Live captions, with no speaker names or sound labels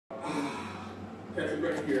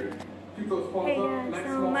Hey guys,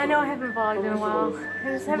 I know I haven't vlogged in a while. I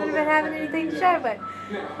just haven't been having anything to show, but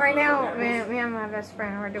right now me and my best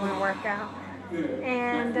friend are doing a workout.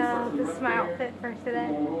 And this is my outfit for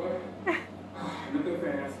today.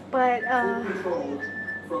 But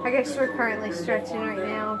I guess we're currently stretching right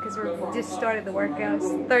now because we just started the workout. It's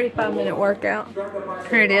a 35-minute workout.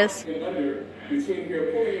 Here it is.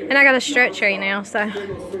 And I got to stretch right now, so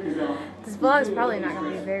this vlog is probably not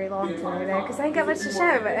going to be very long today because I ain't got much to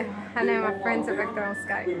show, but I know my friends are back there on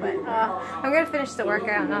Skype. But I'm going to finish the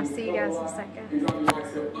workout and I'll see you guys in a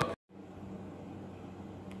second.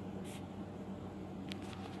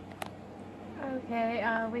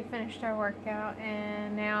 Okay, we finished our workout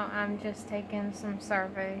and now I'm just taking some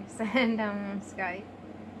surveys and I'm on Skype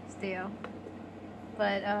still.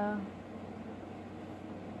 But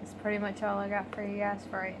that's pretty much all I got for you guys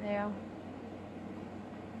for right now.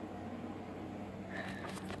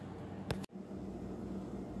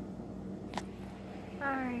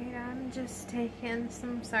 Alright, I'm just taking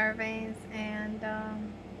some surveys and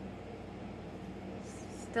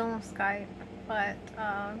still on Skype. But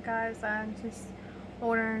guys, I just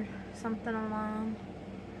ordered something online,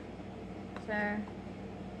 so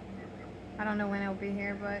I don't know when it'll be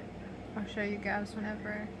here, but I'll show you guys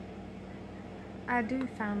whenever I do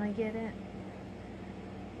finally get it.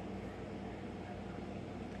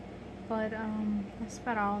 But that's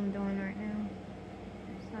about all I'm doing right now.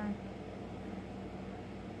 So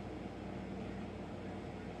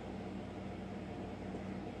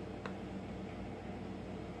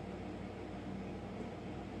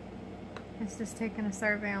it's just taking a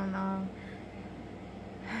survey on,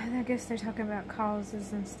 I guess they're talking about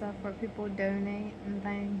causes and stuff where people donate and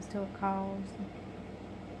things to a cause.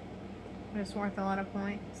 It's worth a lot of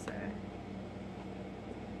points, so.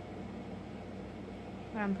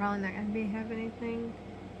 But I'm probably not going to have anything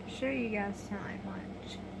to show you guys tonight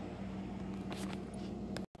much.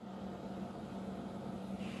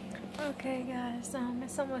 Okay guys,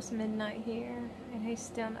 it's almost midnight here and he's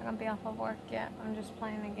still not going to be off of work yet. I'm just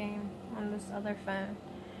playing a game on this other phone.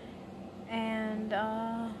 And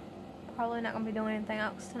probably not going to be doing anything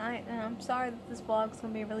else tonight. And I'm sorry that this vlog's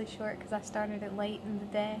going to be really short because I started it late in the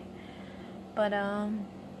day. But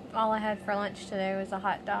all I had for lunch today was a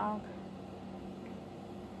hot dog.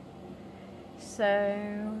 So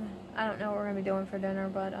I don't know what we're going to be doing for dinner,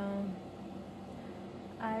 but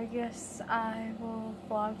I guess I will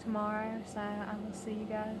vlog tomorrow, so I will see you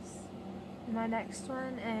guys in my next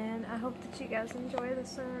one, and I hope that you guys enjoy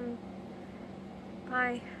this one.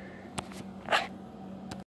 Bye.